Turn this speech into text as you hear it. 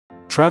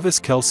Travis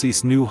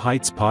Kelce's New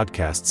Heights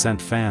podcast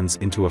sent fans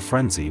into a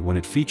frenzy when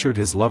it featured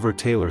his lover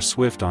Taylor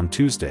Swift on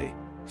Tuesday.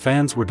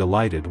 Fans were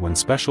delighted when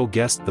special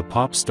guest the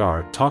pop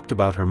star talked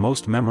about her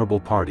most memorable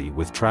party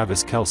with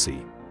Travis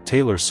Kelce.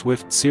 Taylor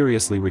Swift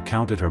seriously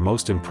recounted her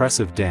most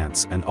impressive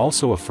dance and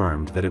also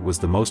affirmed that it was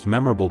the most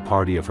memorable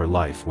party of her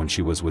life when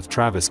she was with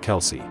Travis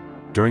Kelce.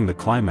 During the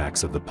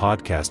climax of the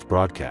podcast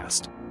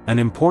broadcast, an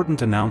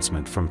important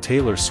announcement from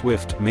Taylor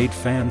Swift made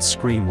fans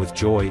scream with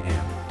joy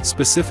and,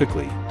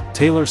 specifically,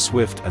 Taylor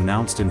Swift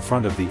announced in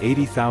front of the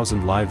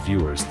 80,000 live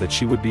viewers that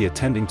she would be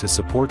attending to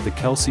support the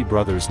Kelce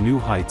brothers' New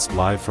Heights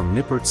live from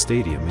Nippert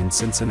Stadium in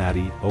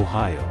Cincinnati,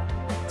 Ohio.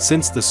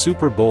 Since the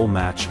Super Bowl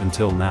match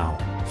until now,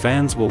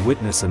 fans will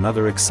witness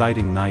another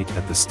exciting night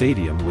at the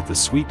stadium with the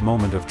sweet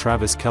moment of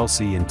Travis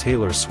Kelce and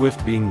Taylor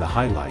Swift being the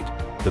highlight.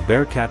 The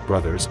Bearcat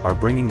brothers are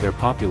bringing their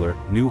popular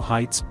New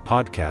Heights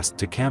podcast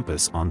to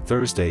campus on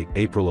Thursday,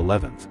 April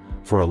 11th,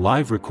 for a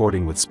live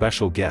recording with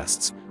special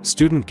guests,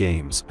 student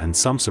games, and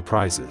some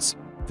surprises.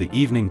 The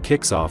evening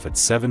kicks off at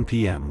 7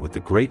 p.m. with the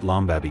Great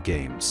Lombaby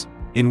Games,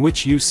 in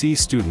which UC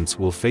students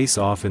will face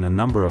off in a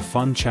number of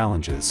fun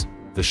challenges.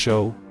 The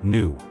show,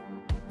 New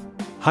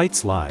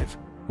Heights Live,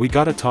 We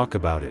Gotta Talk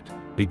About It,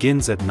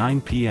 begins at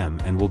 9 p.m.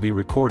 and will be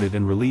recorded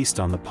and released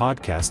on the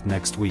podcast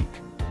next week.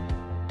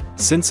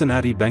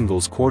 Cincinnati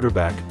Bengals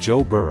quarterback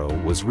Joe Burrow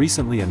was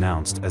recently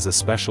announced as a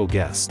special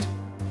guest,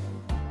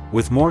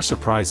 with more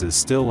surprises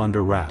still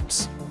under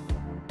wraps.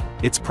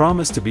 It's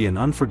promised to be an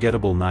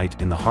unforgettable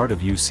night in the heart of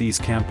UC's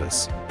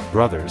campus.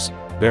 Brothers,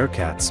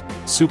 Bearcats,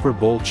 Super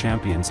Bowl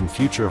champions and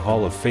future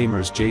Hall of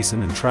Famers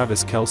Jason and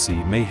Travis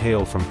Kelce may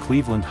hail from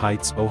Cleveland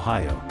Heights,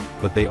 Ohio,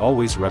 but they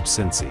always rep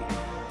Cincy.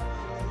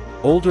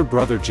 Older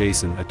brother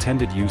Jason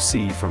attended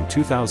UC from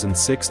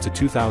 2006 to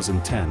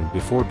 2010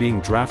 before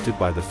being drafted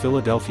by the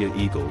Philadelphia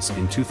Eagles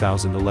in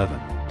 2011.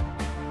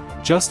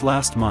 Just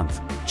last month,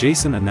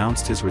 Jason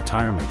announced his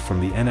retirement from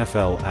the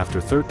NFL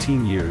after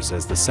 13 years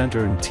as the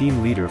center and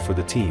team leader for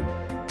the team.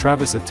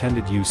 Travis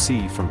attended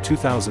UC from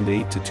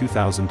 2008 to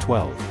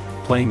 2012,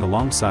 playing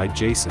alongside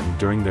Jason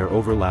during their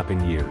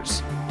overlapping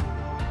years.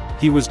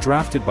 He was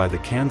drafted by the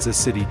Kansas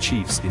City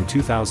Chiefs in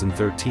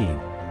 2013,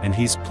 and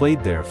he's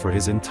played there for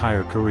his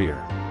entire career.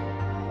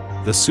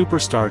 The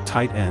superstar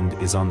tight end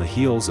is on the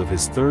heels of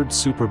his third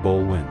Super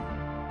Bowl win.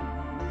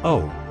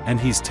 Oh,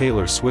 and he's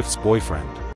Taylor Swift's boyfriend.